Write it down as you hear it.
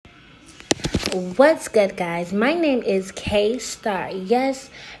What's good, guys? My name is K Star. Yes,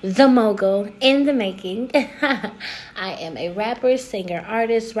 the mogul in the making. I am a rapper, singer,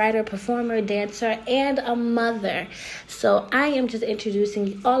 artist, writer, performer, dancer, and a mother. So I am just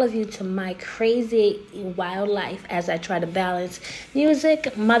introducing all of you to my crazy, wild life as I try to balance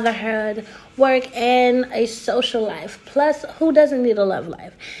music, motherhood, work, and a social life. Plus, who doesn't need a love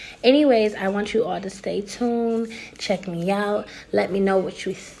life? Anyways, I want you all to stay tuned, check me out, let me know what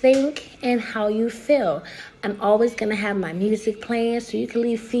you think and how you feel. I'm always going to have my music playing so you can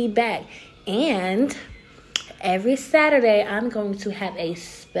leave feedback. And every Saturday, I'm going to have a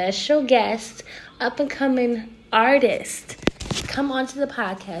special guest, up-and-coming artist, come onto the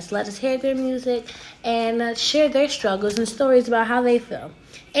podcast. Let us hear their music and share their struggles and stories about how they feel.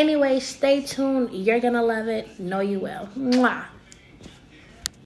 Anyway, stay tuned. You're going to love it. Know you will. Mwah.